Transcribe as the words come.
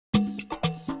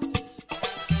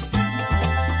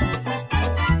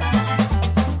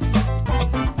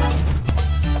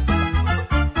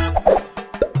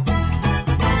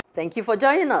Thank you for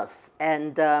joining us.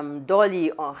 And Dolly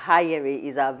Ohanyere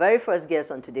is our very first guest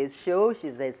on today's show.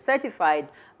 She's a certified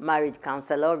marriage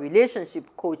counselor, relationship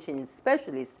coaching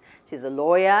specialist. She's a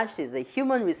lawyer, she's a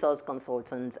human resource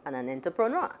consultant, and an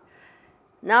entrepreneur.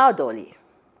 Now, Dolly,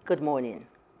 good morning.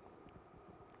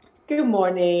 Good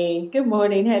morning. Good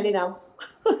morning, Helen.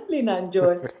 Helen and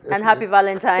John. And happy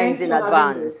Valentine's in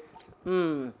advance.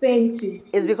 Thank you.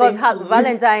 It's because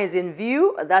Valentine's in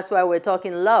view. That's why we're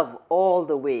talking love all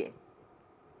the way.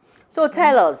 So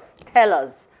tell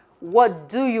us, what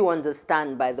do you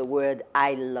understand by the word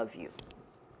I love you?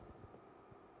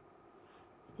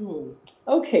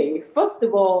 Okay, first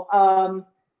of all,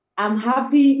 I'm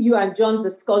happy you and John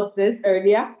discussed this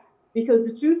earlier,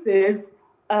 because the truth is,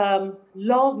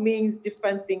 love means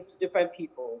different things to different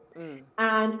people.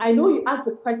 And I know you asked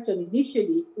the question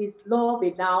initially, is love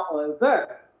a noun or a verb?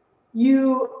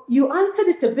 You answered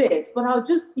it a bit, but I'll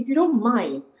just, if you don't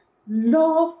mind,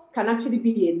 love can actually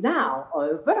be a noun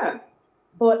or a verb,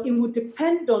 but it would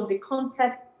depend on the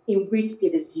context in which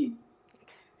it is used.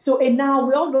 So a noun,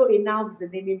 we all know a noun is a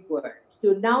naming word.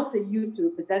 So nouns are used to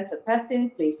represent a person,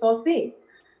 place, or thing.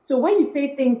 So when you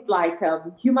say things like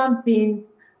human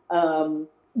beings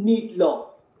need love,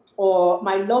 or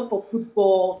my love for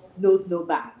football knows no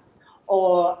bounds,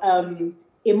 or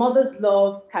a mother's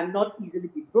love cannot easily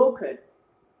be broken,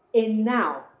 a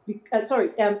noun,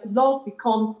 love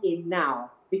becomes a noun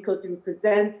because it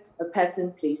represents a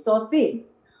person, place, or thing.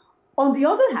 On the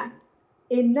other hand,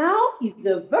 a noun is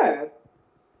a verb.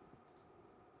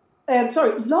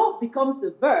 Love becomes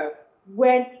a verb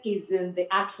when it's in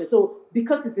the action. So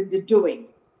because it's in the doing,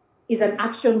 it's an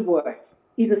action word,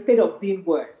 it's a state of being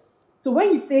word. So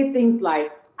when you say things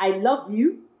like, I love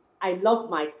you, I love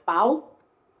my spouse,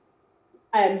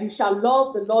 you shall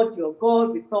love the Lord your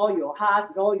God with all your heart,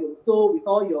 with all your soul, with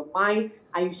all your mind,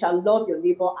 and you shall love your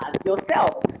neighbor as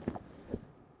yourself.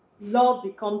 Love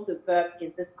becomes a verb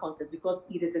in this context because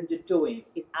it is in the doing,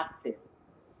 it's active.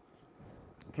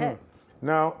 Okay.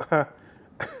 Now,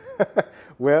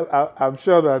 well, I'm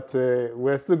sure that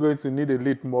we're still going to need a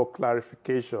little more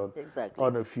clarification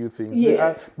on a few things.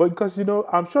 Yes. But because, you know,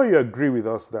 I'm sure you agree with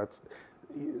us that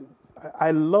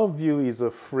I love you is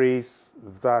a phrase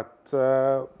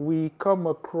that we come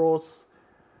across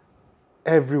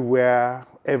everywhere,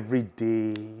 every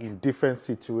day, in different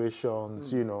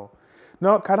situations, you know.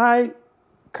 Now, can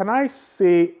I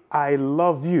say I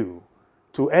love you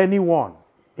to anyone,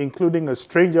 including a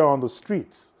stranger on the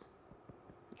streets?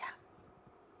 Yeah.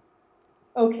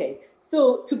 Okay,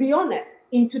 so to be honest,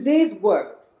 in today's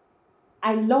world,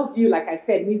 I love you, like I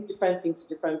said, means different things to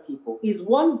different people. Is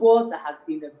one word that has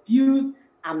been abused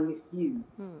and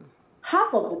misused.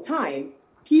 Half of the time,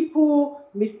 people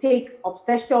mistake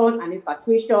obsession and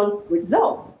infatuation with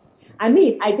love. I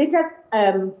mean, I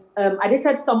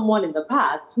dated someone in the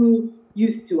past who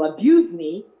used to abuse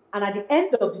me, and at the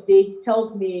end of the day, he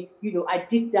tells me, you know, I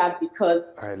did that because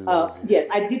I love you. Yes,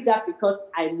 I did that because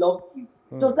I loved you.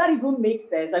 Does that even make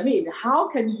sense? I mean, how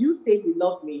can you say you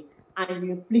love me and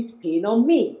you inflict pain on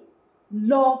me?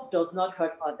 Love does not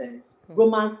hurt others.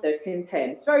 Romans 13:10.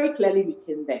 It's very clearly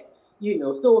written there. You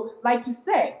know, so like you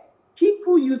said,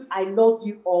 people use I love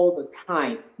you all the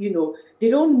time. You know, they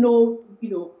don't know, you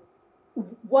know,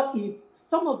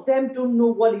 some of them don't know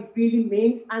what it really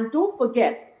means. And don't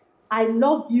forget, I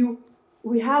love you.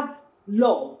 We have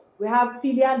love. We have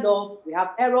filial love. We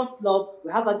have eros love.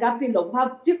 We have agape love. We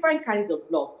have different kinds of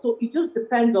love. So it just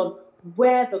depends on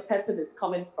where the person is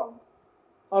coming from.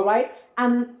 All right.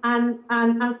 And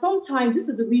sometimes this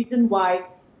is the reason why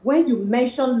when you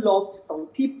mention love to some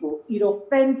people, it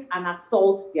offends and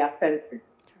assaults their senses.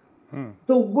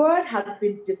 The word has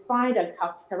been defined and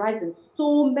characterized in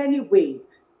so many ways.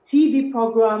 TV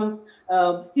programs,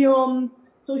 films,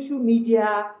 social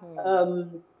media,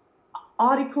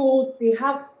 articles, they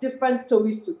have different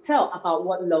stories to tell about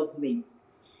what love means.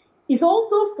 It's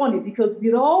also funny because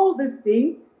with all these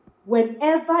things,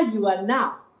 whenever you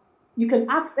announce, you can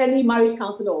ask any marriage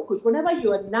counselor or coach, whenever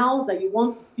you announce that you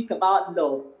want to speak about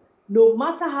love, no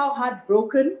matter how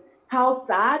heartbroken, how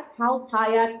sad, how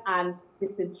tired and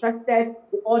disinterested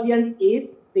the audience is,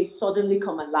 they suddenly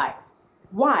come alive.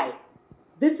 Why?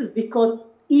 This is because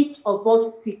each of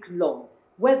us seek love.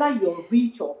 Whether you're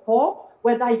rich or poor,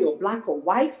 whether you're black or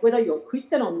white, whether you're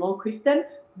Christian or non-Christian,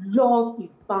 love is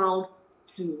bound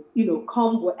to, you know,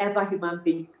 come wherever human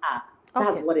beings are.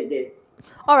 That's what it is.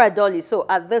 All right, Dolly. So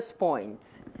at this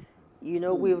point, you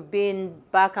know, we've been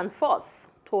back and forth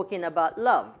talking about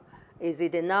love. Is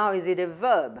it a noun? Is it a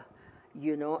verb?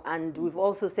 You know, and we've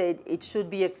also said it should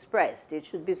be expressed. It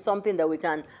should be something that we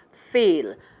can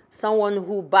feel. Someone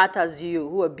who batters you,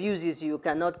 who abuses you,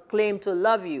 cannot claim to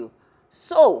love you.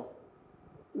 So,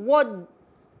 what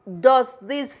does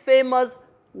this famous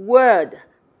word,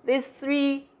 these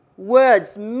 3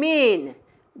 words mean?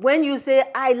 When you say,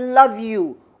 I love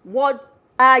you, what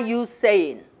are you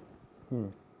saying?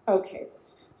 Okay.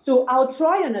 So I'll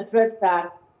try and address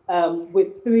that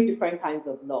with 3 different kinds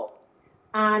of love.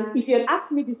 And if you had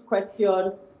asked me this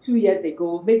question 2 years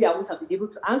ago, maybe I wouldn't have been able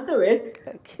to answer it.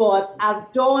 Okay. But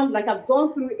I've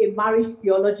gone through a marriage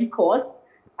theology course,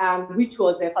 which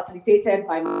was facilitated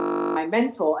by my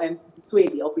mentor,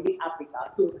 Swedi of Village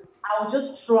Africa. So I'll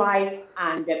just try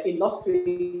and illustrate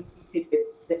it with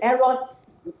the eros,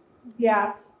 the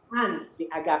philia, and the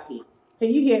agape.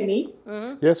 Can you hear me?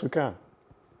 Yes, we can.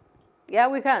 Yeah,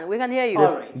 we can. We can hear you.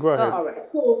 Yes, All right. go ahead. All right.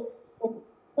 So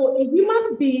a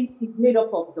human being is made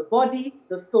up of the body,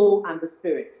 the soul, and the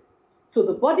spirit. So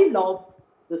the body loves,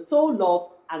 the soul loves,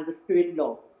 and the spirit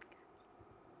loves.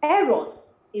 Eros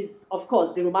is, of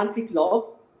course, the romantic love.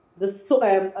 The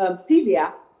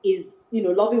philia is,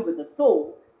 loving with the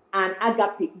soul, and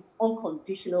agape is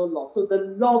unconditional love. So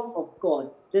the love of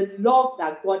God, the love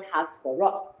that God has for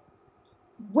us.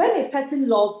 When a person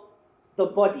loves the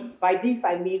body, by this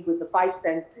I mean with the 5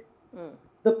 senses,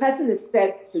 the person is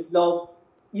said to love,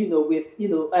 with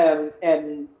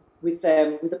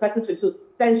the person's face, so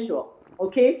sensual.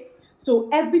 Okay, so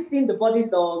everything the body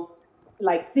loves,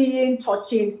 like seeing,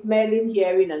 touching, smelling,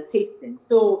 hearing, and tasting.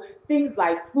 So things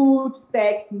like food,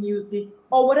 sex, music,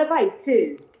 or whatever it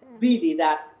is, really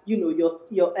that your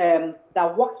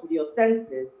that works with your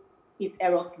senses is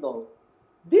eros love.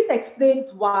 This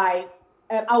explains why.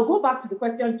 I'll go back to the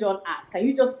question John asked. Can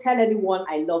you just tell anyone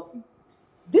I love you?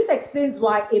 This explains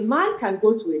why a man can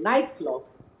go to a nightclub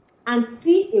and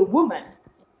see a woman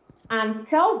and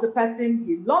tell the person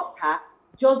he loves her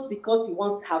just because he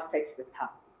wants to have sex with her.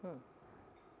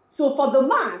 So for the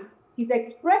man, he's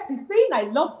saying I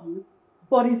love you,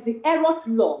 but it's the eros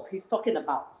love he's talking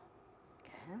about.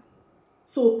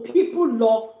 So people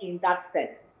love in that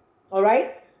sense, all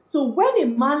right? So when a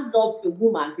man loves a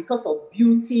woman because of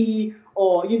beauty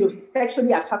or, he's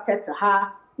sexually attracted to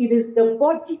her, it is the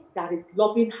body that is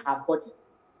loving her body.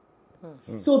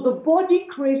 So the body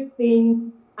craves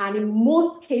things, and in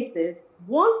most cases,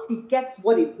 once he gets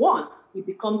what he wants, he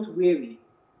becomes weary.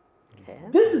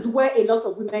 This is where a lot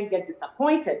of women get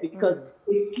disappointed because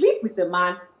they sleep with a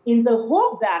man in the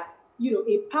hope that,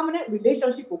 a permanent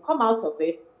relationship will come out of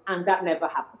it, and that never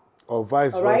happens. Or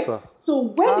vice versa. Right? So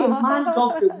when a man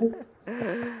loves a woman,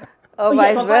 or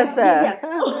vice versa.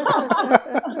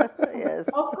 Yes.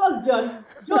 Of course, John.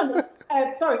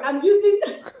 Sorry, I'm using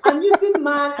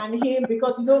man and him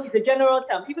because it's a general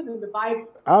term. Even in the Bible,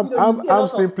 I'm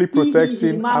simply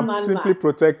protecting. Man. Simply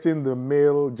protecting the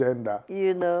male gender.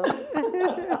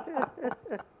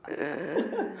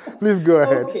 Please go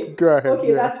ahead. Okay. Go ahead.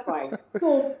 Okay, that's fine.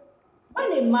 So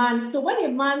when a man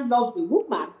loves a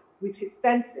woman with his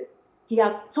senses, he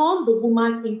has turned the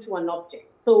woman into an object.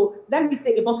 So let me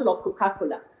say a bottle of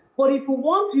Coca-Cola. But if we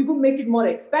want to even make it more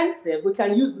expensive, we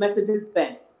can use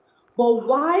Mercedes-Benz. But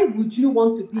why would you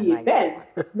want to be a Benz,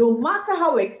 no matter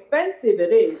how expensive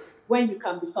it is, when you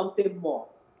can be something more?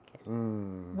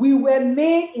 We were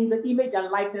made in the image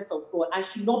and likeness of God and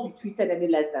should not be treated any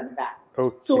less than that.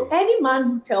 Okay. So any man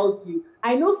who tells you,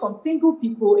 I know some single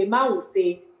people, a man will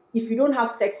say, if you don't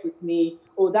have sex with me,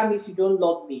 that means you don't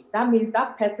love me. That means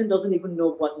that person doesn't even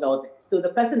know what love is. So the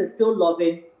person is still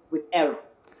loving with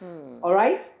eros. All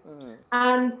right?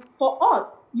 And for us,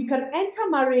 you cannot enter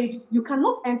marriage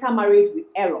with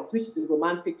eros, which is the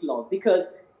romantic love, because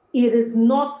it's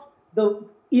not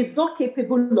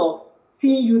capable of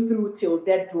seeing you through till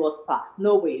death do us part.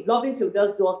 No way. Loving till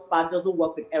death do us part doesn't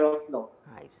work with eros love.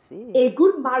 I see. A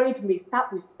good marriage may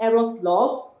start with eros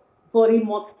love, but it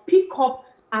must pick up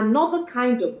another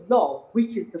kind of love,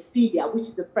 which is the philia, which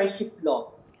is the friendship love.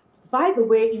 By the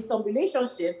way, in some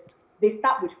relationships, they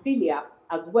start with philia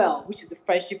as well, which is the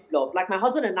friendship love. Like my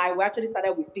husband and I, we actually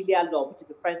started with philia love, which is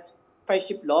the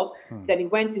friendship love. Then he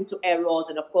went into eros,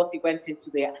 and of course, he went into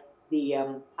the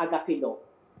agape love.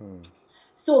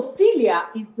 So philia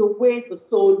is the way the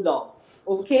soul loves,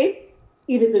 okay?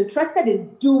 It is interested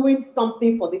in doing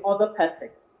something for the other person.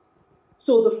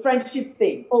 So the friendship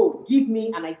thing, give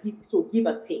me and I give, so give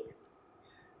and take.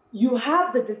 You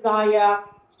have the desire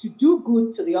to do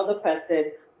good to the other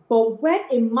person, but when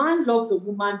a man loves a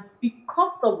woman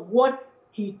because of what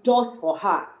he does for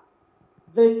her,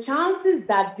 the chances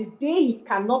that the day he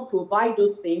cannot provide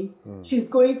those things, she's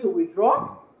going to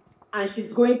withdraw and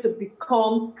she's going to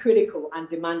become critical and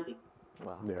demanding.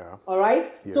 Wow. Yeah. All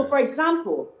right? Yes. So for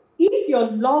example, if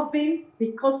you're loving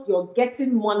because you're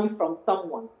getting money from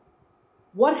someone,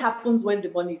 what happens when the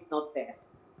money is not there?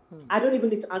 I don't even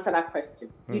need to answer that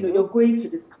question. You know, you're going to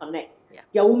disconnect. Yeah.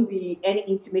 There won't be any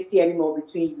intimacy anymore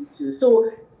between you two. So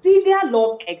filial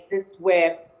love exists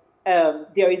where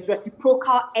there is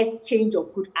reciprocal exchange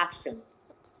of good action.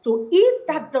 So if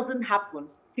that doesn't happen,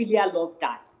 filial love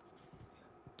dies.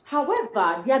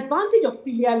 However, the advantage of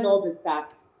filial love is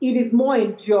that it is more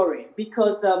enduring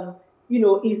because, you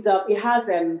know, it has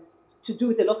to do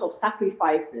with a lot of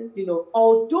sacrifices. You know,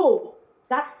 although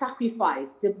that sacrifice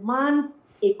demands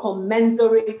a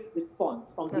commensurate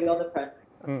response from the other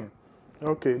person.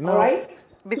 Okay, now, all right?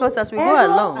 Because so as we go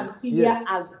along, and filia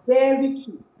are very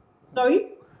key.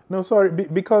 Sorry? No, sorry,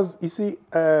 because you see,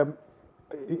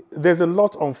 there's a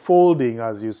lot unfolding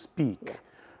as you speak,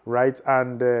 right?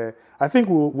 And I think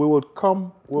we will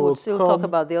come. We'll still talk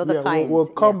about the other kinds. We'll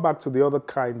come back to the other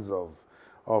kinds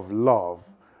of love,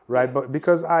 right? But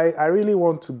because I really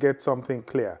want to get something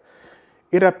clear.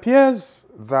 It appears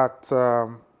that,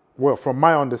 well, from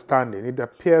my understanding, it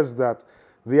appears that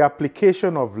the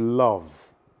application of love,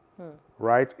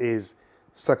 right, is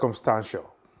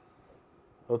circumstantial.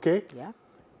 Okay? Yeah.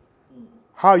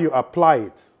 How you apply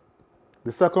it,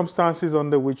 the circumstances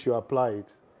under which you apply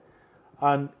it.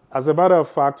 And as a matter of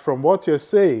fact, from what you're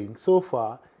saying so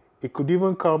far, it could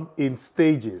even come in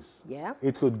stages. Yeah.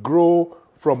 It could grow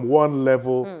from one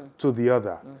level to the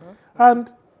other.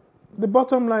 And the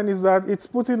bottom line is that it's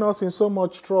putting us in so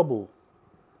much trouble.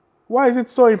 Why is it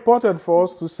so important for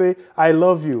us to say, I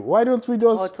love you? Why don't we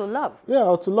just... Or to love. Yeah,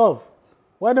 or to love.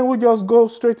 Why don't we just go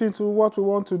straight into what we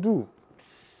want to do?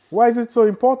 Why is it so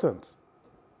important?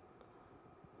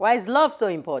 Why is love so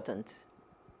important?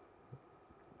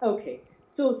 Okay,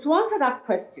 so to answer that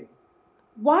question,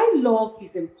 why love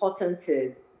is important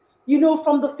is, you know,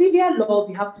 from the filial love,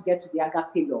 you have to get to the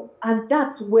agape love. And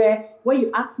that's where, when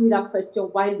you ask me that question,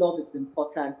 why love is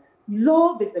important,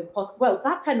 love is important. Well,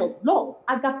 that kind of love,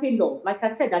 agape love, like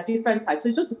I said, are different types. So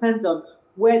it just depends on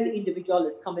where the individual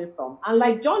is coming from. And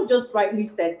like John just rightly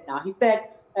said now, he said,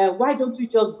 why don't we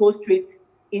just go straight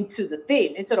into the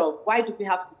thing instead of why do we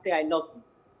have to say I love you?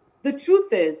 The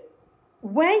truth is,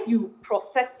 when you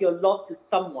profess your love to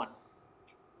someone,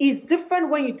 it's different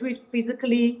when you do it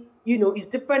physically, you know, it's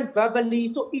different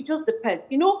verbally. So it just depends.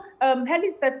 You know,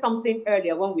 Helen said something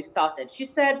earlier when we started. She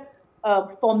said,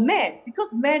 for men,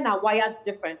 because men are wired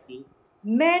differently,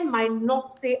 men might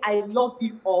not say, I love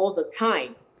you all the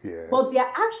time. Yes. But their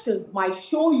actions might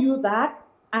show you that.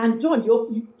 And John,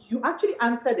 you actually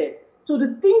answered it. So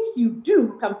the things you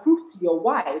do can prove to your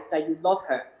wife that you love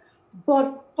her.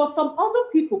 But for some other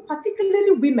people,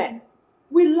 particularly women,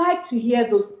 we like to hear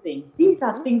those things. These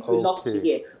are things we love to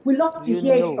hear. We love to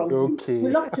hear it from you. We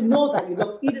love to know that you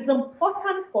love. It is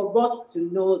important for us to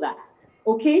know that.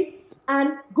 Okay?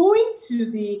 And going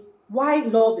to the why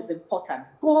love is important.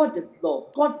 God is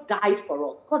love. God died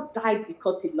for us. God died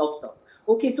because he loves us.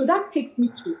 Okay, so that takes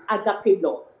me to agape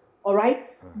love. All right?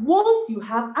 Once you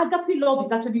have agape love,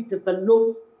 is actually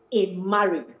developed in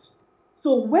marriage.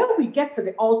 So when we get to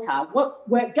the altar,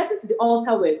 we're getting to the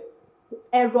altar with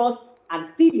eros and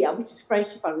philia, which is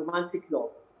friendship and romantic love.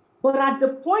 But at the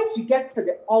point you get to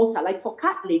the altar, like for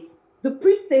Catholics, the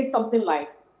priest says something like,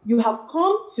 you have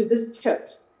come to this church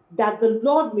that the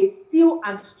Lord may seal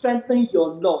and strengthen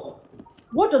your love.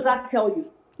 What does that tell you?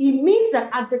 It means that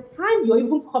at the time you're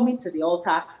even coming to the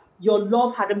altar, your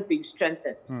love hadn't been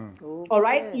strengthened. Okay. All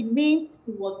right? It means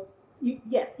it was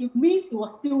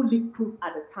still leak-proof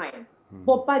at the time.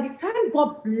 But by the time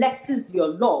God blesses your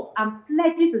love and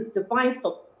pledges his divine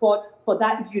support for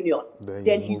that union,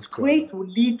 then his grace will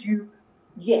lead you,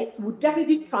 will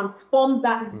definitely transform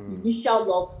that initial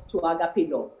love to agape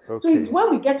love. Okay. So it's when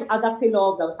we get to agape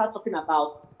love that we start talking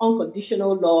about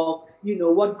unconditional love, you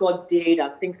know, what God did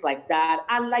and things like that.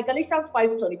 And like Galatians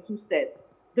 5:22 said,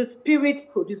 the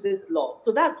Spirit produces love.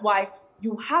 So that's why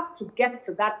you have to get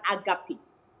to that agape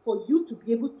for you to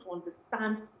be able to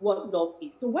understand what love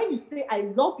is. So when you say, I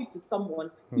love you to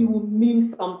someone, it will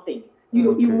mean something. You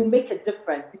know, it will make a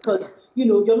difference because, you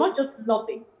know, you're not just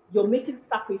loving, you're making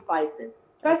sacrifices.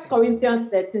 1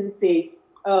 Corinthians 13 says,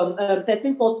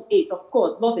 13:4-8, of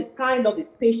course, love is kind, love is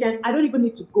patient. I don't even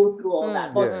need to go through all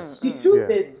that. But the truth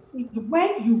is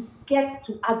when you get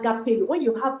to agape, when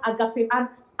you have agape, and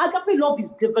agape love is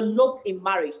developed in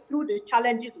marriage through the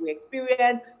challenges we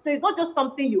experience. So it's not just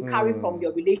something you carry from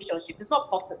your relationship. It's not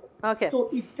possible. Okay. So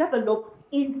it develops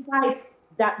inside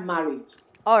that marriage.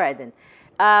 All right, then.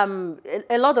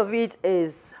 A lot of it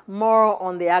is more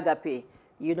on the agape,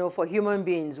 you know, for human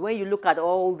beings. When you look at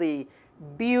all the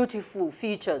beautiful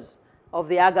features of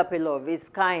the agape love. It's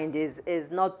kind,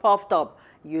 is not puffed up.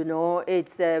 You know, it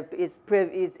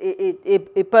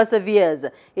perseveres.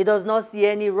 It does not see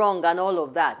any wrong and all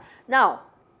of that. Now,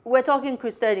 we're talking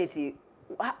Christianity.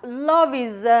 Love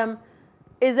is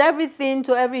everything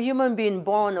to every human being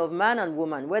born of man and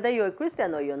woman, whether you're a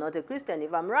Christian or you're not a Christian,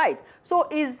 if I'm right. So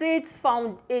is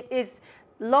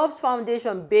love's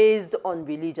foundation based on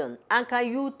religion? And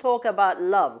can you talk about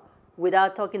love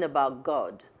without talking about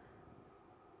God?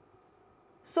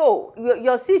 So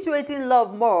you're situating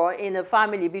love more in a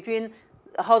family between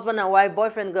husband and wife,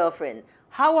 boyfriend, girlfriend.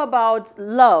 How about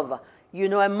love, you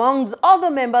know, amongst other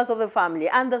members of the family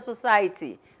and the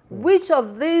society? Which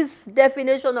of these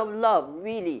definition of love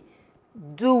really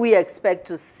do we expect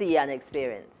to see and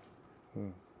experience?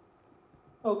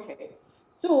 Okay.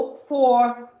 So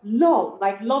for love,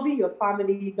 like loving your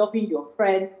family, loving your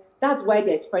friends, that's why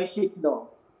there's friendship love,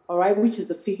 all right, which is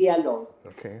the filial love.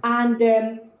 Okay. And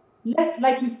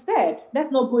like you said,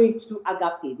 let's not go into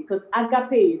agape, because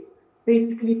agape is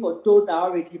basically for those that are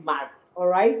already married, all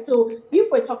right? So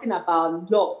if we're talking about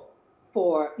love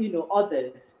for, you know,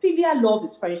 others, filial love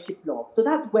is friendship love. So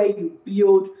that's where you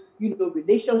build, you know,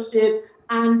 relationships.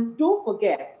 And don't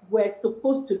forget, we're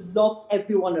supposed to love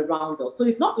everyone around us. So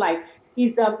it's not like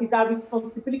it's our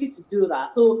responsibility to do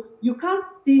that. So you can't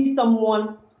see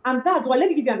someone, and that's why, let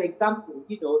me give you an example.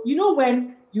 You know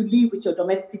when you live with your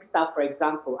domestic staff, for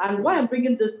example. And why I'm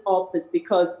bringing this up is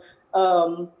because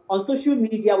on social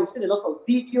media, we've seen a lot of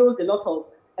videos, a lot of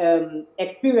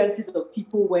experiences of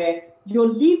people where you're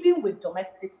living with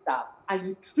domestic staff and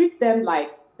you treat them like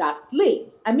they're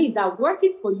slaves. I mean, they're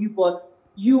working for you, but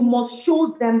you must show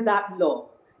them that love.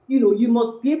 You know, you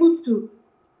must be able to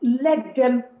let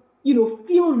them, you know,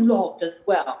 feel loved as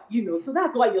well. You know, so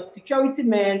that's why your security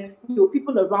men, you know,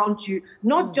 people around you,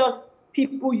 not just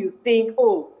people you think,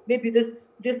 oh, maybe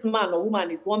this man or woman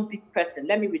is one big person.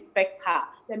 Let me respect her.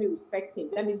 Let me respect him.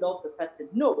 Let me love the person.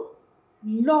 No.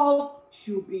 Love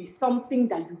should be something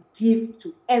that you give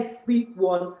to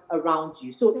everyone around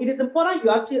you. So it is important you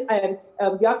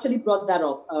actually brought that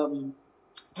up,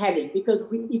 Helen, because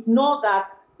we ignore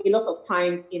that a lot of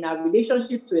times in our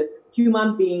relationships with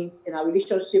human beings, in our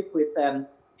relationship with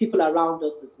people around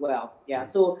us as well. Yeah,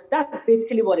 so that's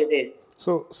basically what it is.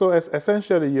 So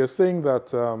essentially, you're saying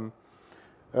that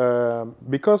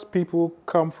because people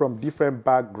come from different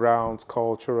backgrounds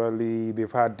culturally,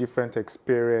 they've had different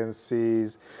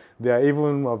experiences, they are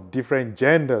even of different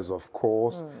genders, of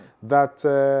course, that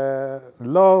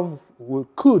love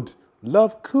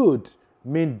could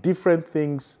mean different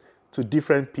things to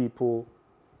different people,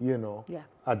 you know,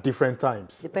 at different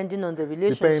times. Depending on the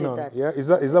relationship. Is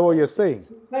that what you're saying?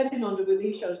 Depending on the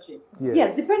relationship. Yes.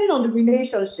 Yes, depending on the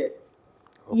relationship.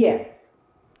 Okay. Yes.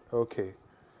 Okay.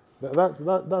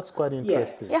 That's quite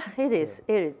interesting. Yeah, it is.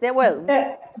 Yeah. It is. Well,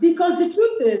 because the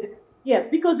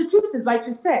truth is, like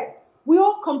you said, we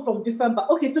all come from different. But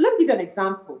okay, so let me give you an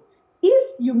example.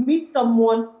 If you meet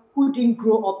someone who didn't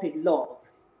grow up in love,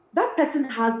 that person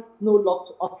has no love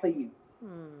to offer you.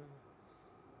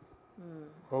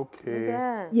 Okay.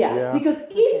 Yeah. Because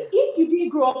if you didn't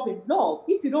grow up in love,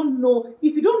 if you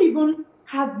don't even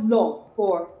have love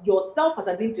for yourself as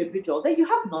an individual, then you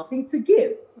have nothing to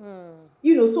give.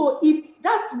 You know, so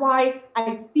that's why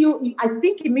I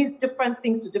think it means different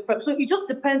things to different. So it just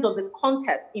depends on the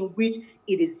context in which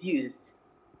it is used.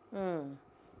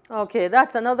 Okay,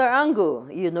 that's another angle.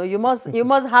 You know, you must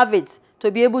have it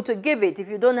to be able to give it. If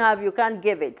you don't have, you can't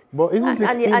give it. But isn't it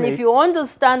innate? And if you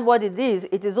understand what it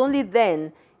is only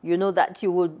then, you know, that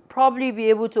you would probably be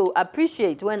able to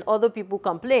appreciate when other people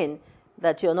complain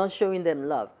that you're not showing them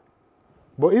love.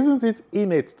 But isn't it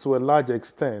innate to a large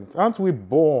extent? Aren't we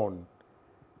born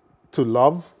to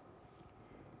love?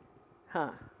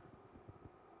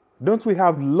 Don't we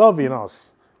have love in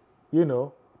us, you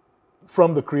know,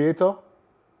 from the Creator?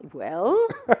 Well,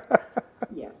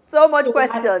 yes. So much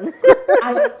question.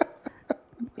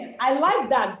 I like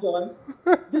that, John.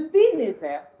 The thing is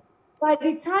by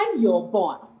the time you're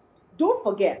born, don't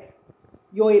forget,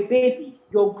 you're a baby,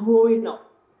 you're growing up.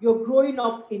 You're growing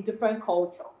up in different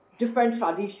culture, different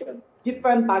tradition,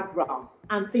 different background,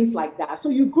 and things like that. So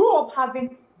you grow up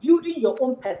building your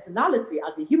own personality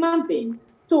as a human being.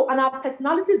 So, and our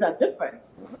personalities are different,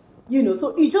 you know,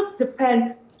 so it just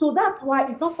depends. So that's why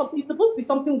it's not something, it's supposed to be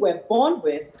something we're born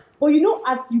with. But, you know,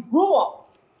 as you grow up,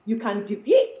 you can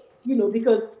deviate, you know,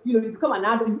 because, you know, you become an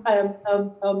adult,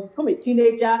 become a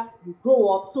teenager, you grow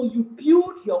up. So you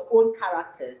build your own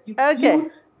characters. You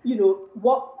build, you know,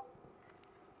 what.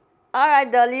 All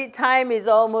right, Dolly, time is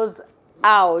almost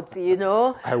out, you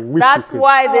know. I wish That's we could.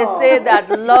 why they say that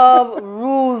love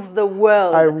rules the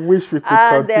world. I wish we could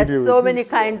And continue there's so with many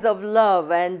this. kinds of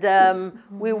love. And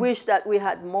we wish that we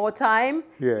had more time,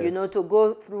 Yes. you know, to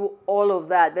go through all of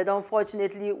that. But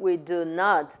unfortunately, we do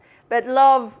not. But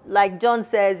love, like John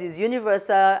says, is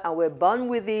universal, and we're born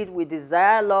with it. We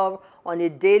desire love on a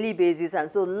daily basis. And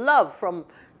so love from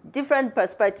different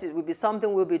perspectives will be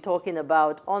something we'll be talking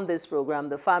about on this program,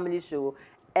 The Family Show,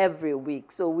 every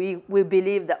week. So we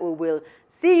believe that we will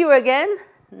see you again,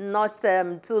 not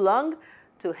too long,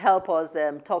 to help us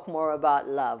talk more about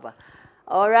love.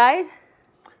 All right?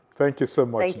 Thank you so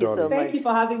much, Thank you Dolly. so much. Thank you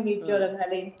for having me, John and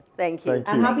Helen. Thank you. Thank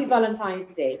And you. happy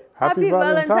Valentine's Day. Happy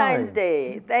Valentine's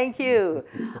Day. Thank you.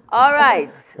 All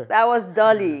right. That was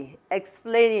Dolly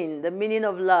explaining the meaning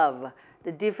of love,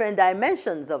 the different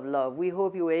dimensions of love. We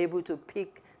hope you were able to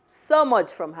pick so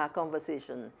much from her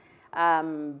conversation.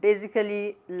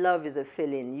 Basically, love is a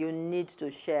feeling. You need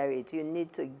to share it. You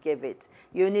need to give it.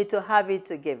 You need to have it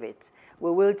to give it.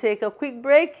 We will take a quick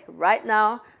break right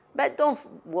now, but don't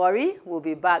worry. We'll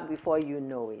be back before you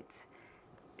know it.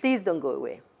 Please don't go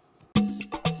away.